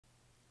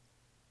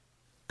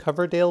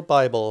Coverdale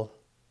Bible,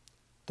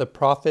 the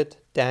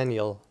Prophet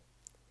Daniel.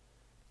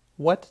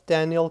 What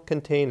Daniel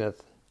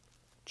containeth.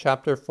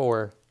 Chapter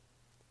 4.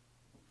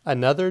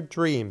 Another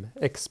dream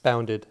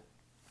expounded.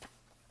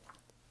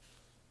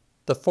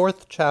 The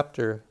fourth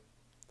chapter.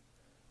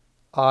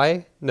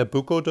 I,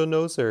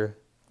 Nebuchadnezzar,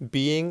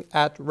 being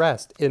at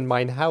rest in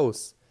mine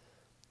house,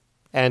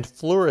 and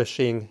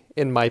flourishing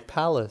in my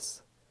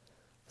palace,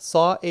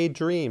 saw a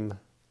dream,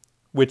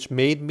 which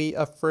made me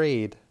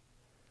afraid,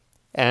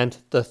 and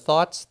the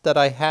thoughts that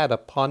I had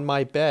upon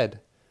my bed,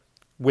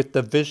 with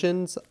the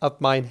visions of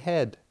mine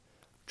head,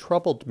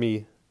 troubled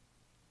me.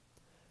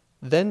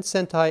 Then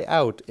sent I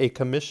out a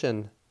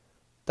commission,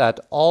 that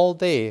all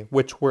they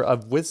which were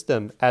of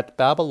wisdom at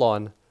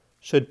Babylon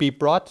should be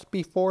brought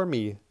before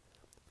me,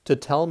 to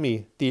tell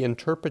me the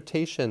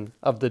interpretation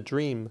of the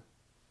dream.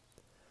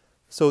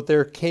 So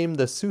there came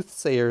the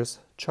soothsayers,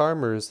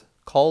 charmers,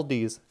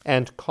 Chaldees,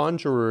 and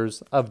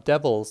conjurers of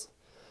devils,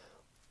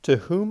 to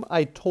whom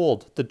I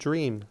told the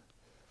dream.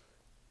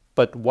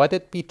 But what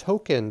it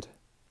betokened,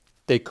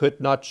 they could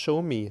not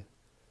show me.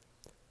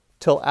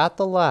 Till at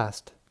the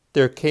last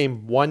there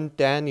came one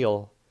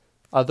Daniel,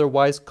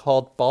 otherwise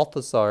called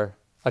Balthasar,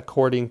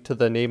 according to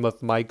the name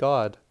of my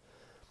God,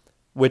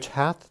 which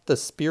hath the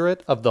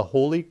spirit of the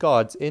holy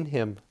gods in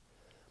him,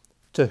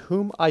 to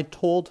whom I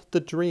told the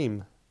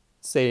dream,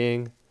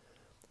 saying,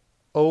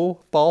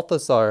 O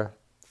Balthasar,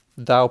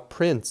 thou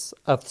prince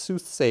of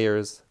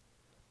soothsayers,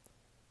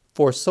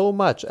 for so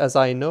much as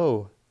I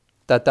know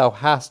that thou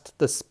hast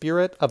the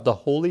spirit of the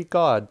holy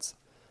gods,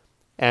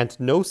 and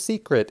no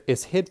secret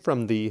is hid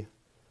from thee,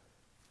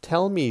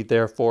 tell me,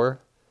 therefore,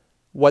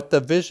 what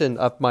the vision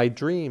of my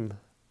dream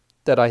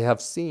that I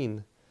have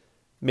seen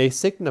may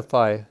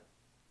signify.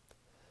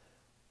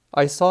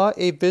 I saw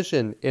a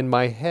vision in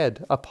my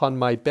head upon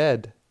my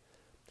bed,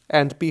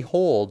 and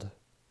behold,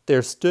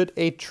 there stood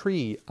a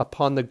tree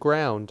upon the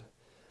ground,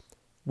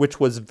 which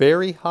was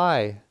very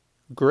high,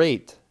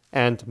 great,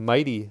 and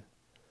mighty.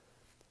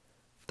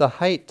 The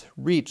height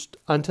reached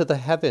unto the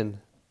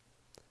heaven,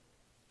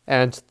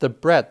 and the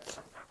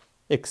breadth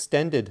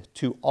extended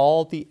to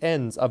all the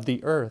ends of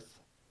the earth.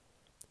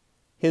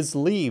 His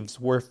leaves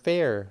were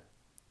fair,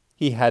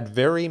 he had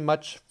very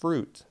much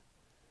fruit,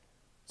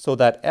 so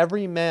that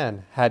every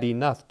man had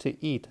enough to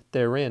eat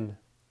therein.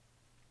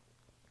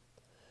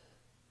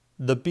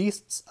 The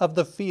beasts of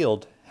the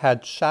field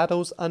had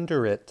shadows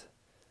under it,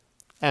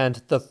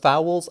 and the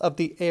fowls of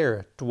the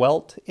air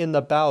dwelt in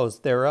the boughs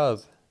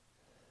thereof.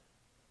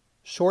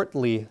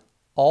 Shortly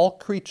all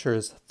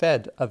creatures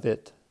fed of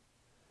it.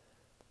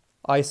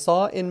 I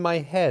saw in my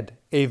head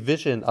a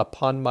vision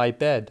upon my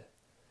bed,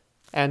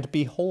 and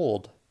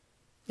behold,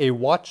 a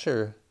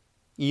watcher,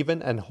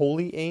 even an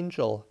holy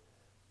angel,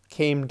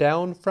 came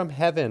down from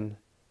heaven,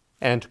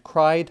 and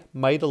cried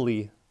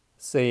mightily,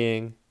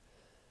 saying,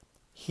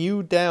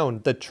 Hew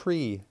down the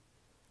tree,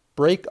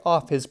 break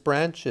off his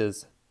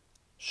branches,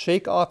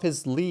 shake off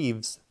his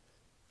leaves,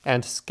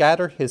 and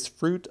scatter his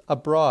fruit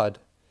abroad,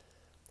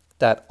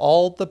 that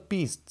all the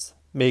beasts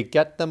may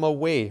get them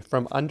away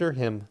from under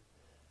him,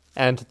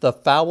 and the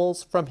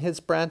fowls from his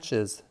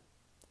branches.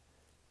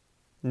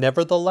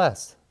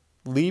 Nevertheless,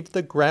 leave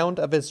the ground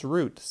of his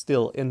root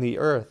still in the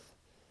earth,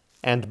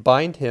 and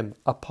bind him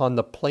upon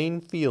the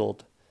plain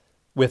field,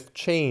 with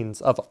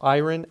chains of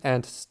iron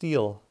and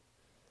steel.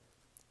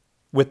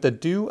 With the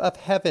dew of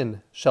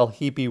heaven shall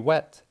he be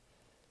wet,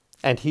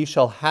 and he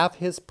shall have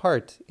his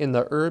part in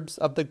the herbs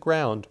of the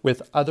ground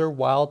with other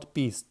wild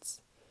beasts.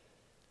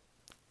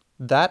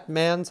 That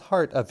man's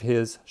heart of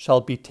his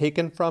shall be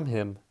taken from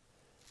him,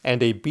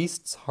 and a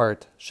beast's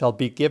heart shall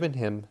be given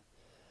him,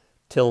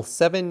 till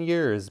 7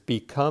 years be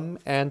come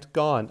and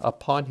gone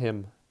upon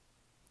him.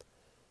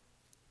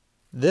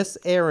 This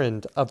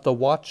errand of the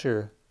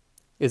watcher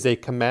is a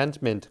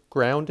commandment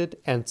grounded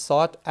and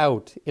sought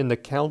out in the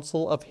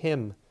counsel of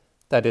him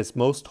that is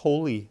most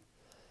holy,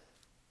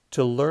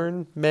 to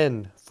learn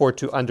men for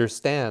to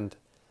understand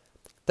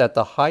that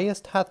the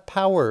highest hath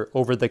power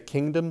over the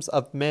kingdoms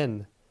of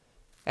men,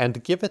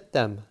 and giveth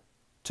them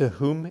to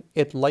whom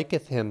it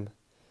liketh him,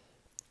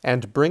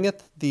 and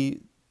bringeth the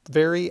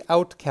very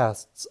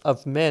outcasts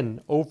of men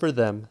over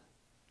them.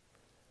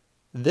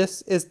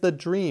 This is the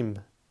dream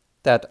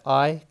that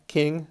I,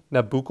 King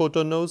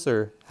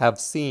Nebuchadnezzar, have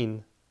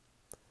seen.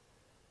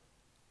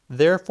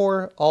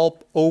 Therefore,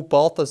 O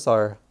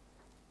Balthasar,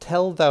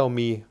 tell thou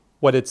me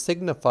what it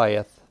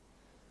signifieth,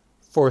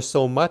 for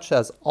so much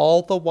as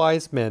all the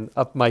wise men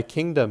of my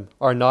kingdom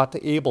are not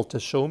able to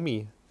show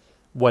me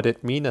what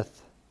it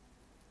meaneth.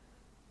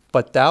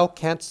 But thou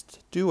canst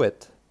do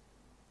it,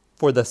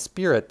 for the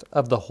spirit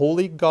of the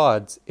holy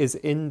gods is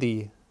in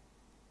thee.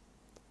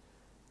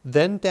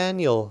 Then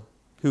Daniel,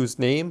 whose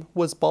name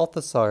was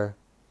Balthasar,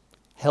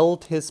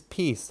 held his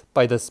peace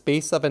by the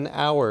space of an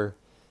hour,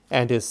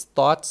 and his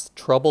thoughts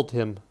troubled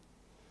him.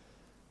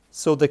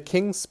 So the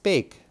king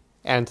spake,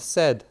 and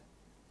said,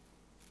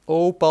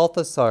 O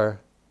Balthasar,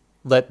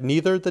 let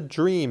neither the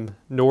dream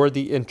nor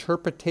the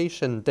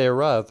interpretation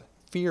thereof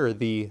fear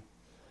thee.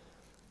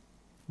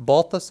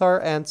 Balthasar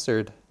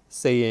answered,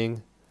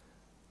 saying,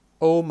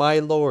 O my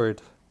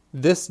Lord,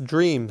 this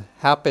dream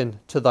happened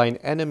to thine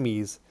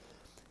enemies,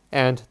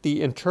 and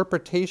the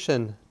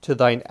interpretation to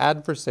thine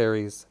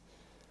adversaries.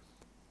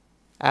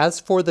 As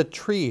for the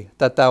tree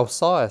that thou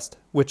sawest,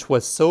 which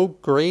was so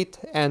great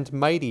and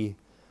mighty,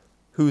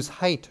 whose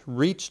height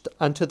reached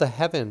unto the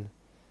heaven,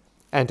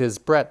 and his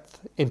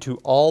breadth into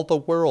all the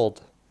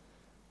world,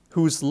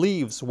 whose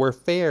leaves were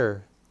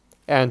fair,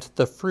 and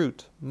the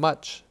fruit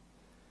much,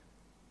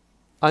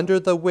 under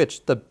the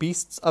which the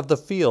beasts of the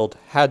field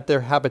had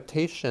their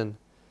habitation,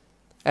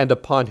 and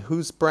upon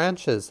whose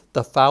branches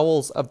the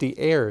fowls of the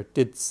air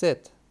did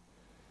sit.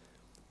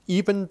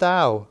 Even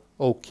thou,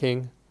 O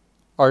King,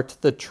 art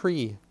the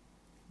tree,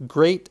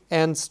 great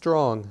and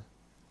strong.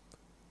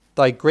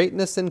 Thy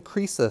greatness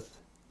increaseth,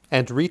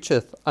 and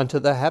reacheth unto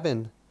the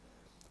heaven.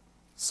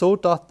 So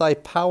doth thy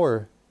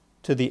power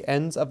to the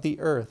ends of the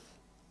earth.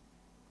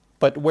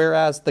 But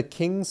whereas the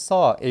king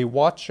saw a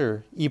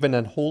watcher, even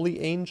an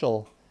holy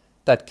angel,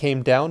 that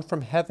came down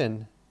from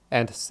heaven,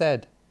 and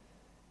said,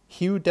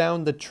 Hew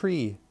down the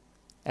tree,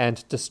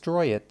 and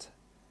destroy it,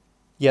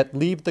 yet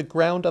leave the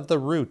ground of the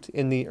root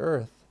in the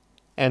earth,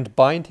 and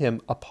bind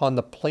him upon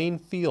the plain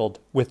field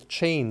with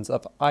chains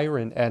of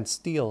iron and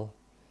steel.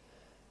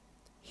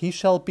 He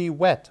shall be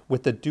wet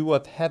with the dew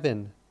of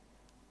heaven,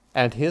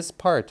 and his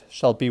part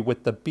shall be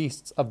with the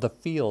beasts of the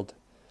field,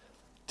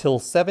 till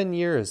 7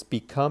 years be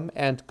come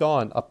and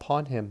gone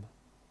upon him.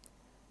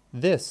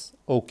 This,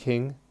 O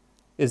King,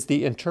 is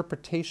the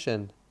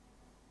interpretation.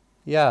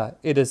 Yea,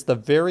 it is the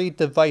very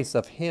device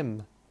of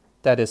him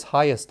that is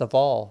highest of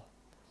all,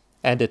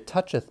 and it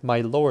toucheth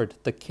my lord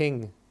the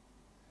king.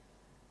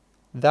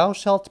 Thou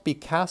shalt be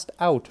cast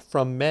out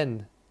from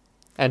men,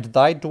 and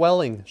thy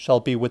dwelling shall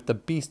be with the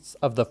beasts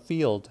of the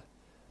field.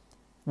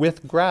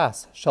 With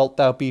grass shalt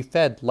thou be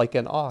fed like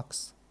an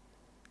ox.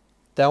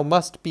 Thou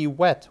must be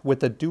wet with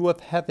the dew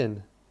of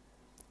heaven.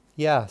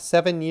 Yea,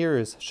 7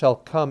 years shall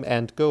come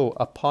and go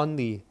upon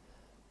thee,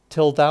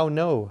 till thou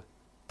know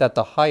that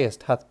the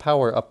highest hath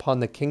power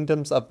upon the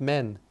kingdoms of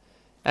men,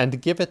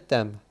 and giveth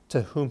them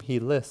to whom he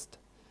list.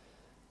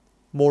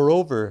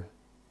 Moreover,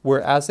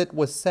 whereas it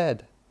was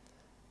said,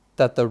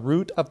 that the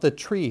root of the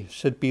tree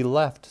should be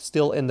left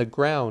still in the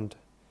ground,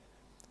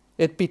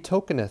 it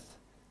betokeneth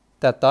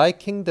that thy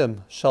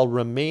kingdom shall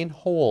remain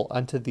whole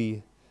unto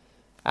thee,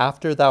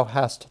 after thou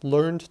hast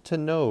learned to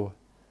know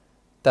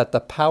that the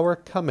power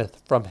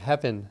cometh from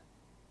heaven.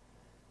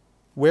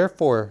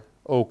 Wherefore,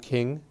 O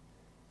King,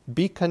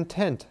 be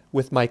content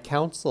with my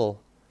counsel,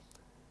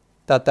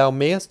 that thou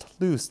mayest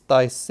loose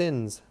thy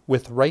sins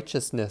with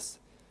righteousness,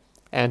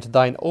 and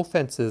thine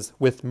offenses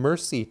with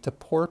mercy to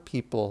poor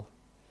people,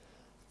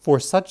 for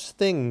such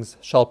things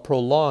shall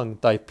prolong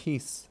thy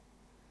peace.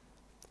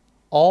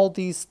 All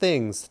these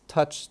things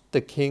touch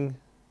the king.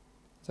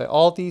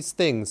 All these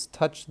things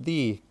touch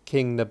thee,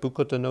 King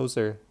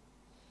Nebuchadnezzar.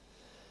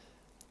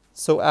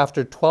 So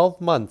after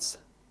 12 months,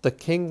 the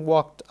king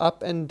walked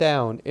up and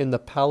down in the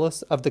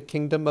palace of the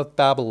kingdom of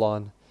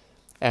Babylon,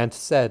 and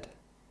said,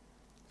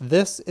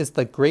 This is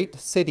the great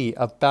city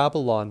of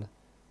Babylon,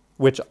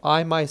 which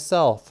I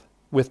myself,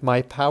 with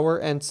my power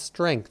and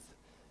strength,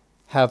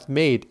 have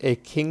made a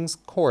king's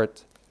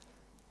court,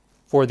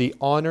 for the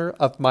honor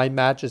of my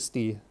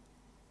majesty.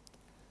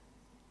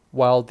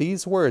 While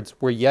these words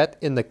were yet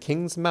in the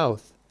king's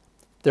mouth,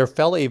 there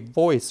fell a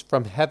voice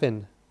from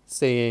heaven,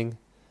 saying,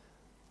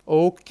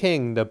 O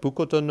King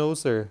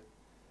Nebuchadnezzar,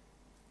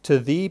 to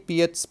thee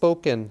be it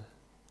spoken,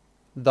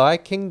 thy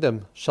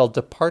kingdom shall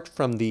depart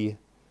from thee.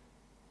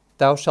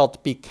 Thou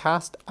shalt be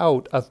cast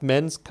out of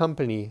men's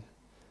company.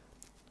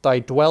 Thy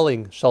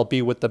dwelling shall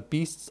be with the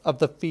beasts of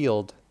the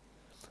field,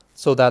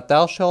 so that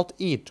thou shalt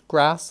eat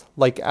grass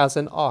like as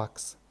an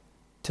ox,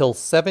 till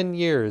 7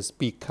 years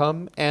be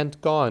come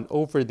and gone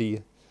over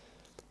thee,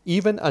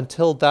 even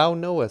until thou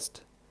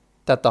knowest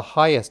that the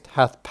highest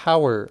hath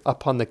power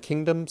upon the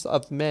kingdoms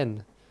of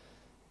men,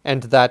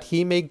 and that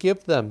he may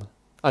give them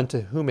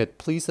unto whom it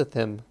pleaseth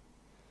him.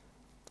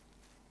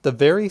 The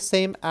very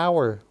same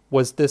hour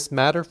was this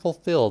matter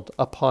fulfilled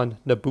upon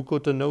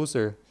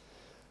Nebuchadnezzar,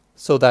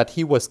 so that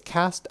he was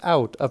cast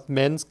out of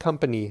men's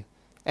company,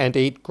 and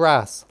ate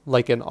grass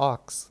like an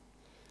ox.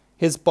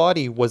 His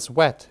body was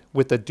wet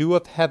with the dew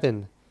of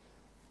heaven,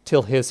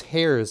 till his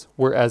hairs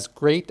were as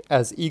great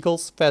as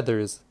eagle's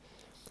feathers,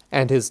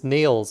 and his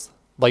nails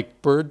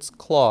like birds'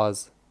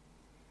 claws.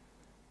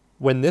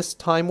 When this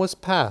time was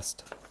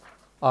past,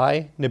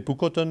 I,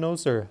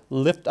 Nebuchadnezzar,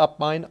 lift up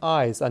mine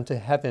eyes unto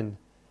heaven,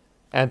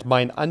 and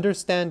mine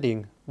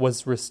understanding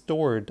was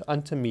restored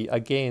unto me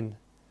again.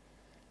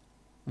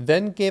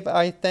 Then gave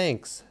I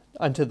thanks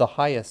unto the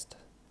highest.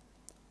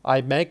 I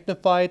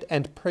magnified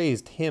and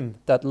praised him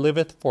that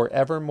liveth for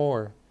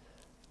evermore,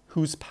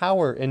 whose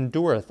power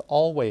endureth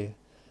alway,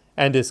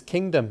 and his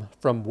kingdom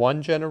from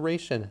one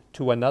generation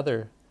to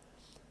another,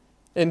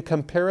 in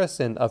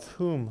comparison of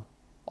whom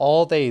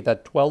all they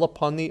that dwell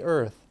upon the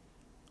earth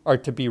are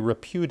to be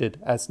reputed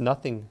as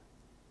nothing.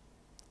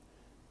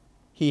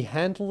 He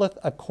handleth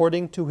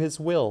according to his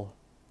will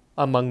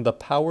among the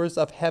powers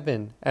of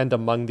heaven and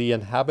among the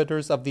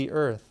inhabitants of the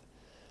earth,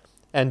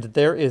 and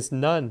there is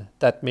none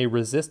that may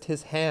resist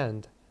his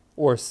hand,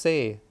 or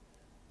say,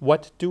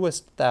 What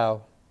doest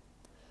thou?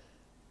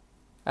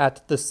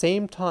 At the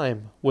same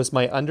time was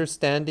my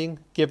understanding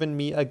given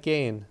me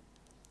again,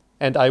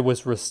 and I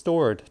was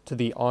restored to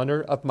the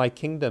honor of my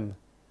kingdom,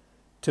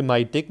 to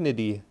my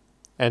dignity,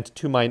 and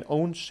to mine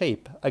own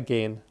shape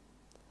again.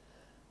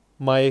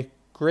 My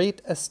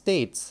great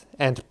estates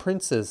and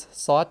princes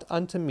sought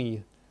unto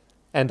me,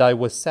 and I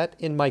was set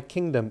in my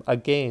kingdom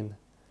again,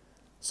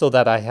 so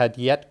that I had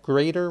yet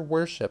greater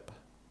worship.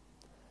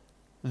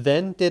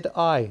 Then did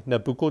I,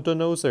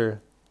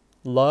 Nebuchadnezzar,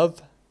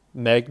 love,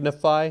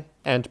 magnify,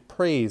 and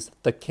praise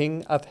the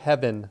King of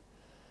heaven,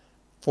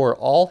 for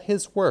all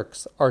his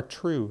works are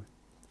true,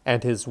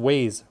 and his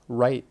ways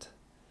right.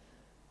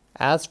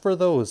 As for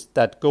those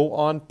that go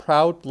on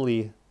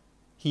proudly,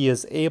 he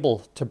is able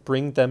to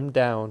bring them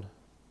down.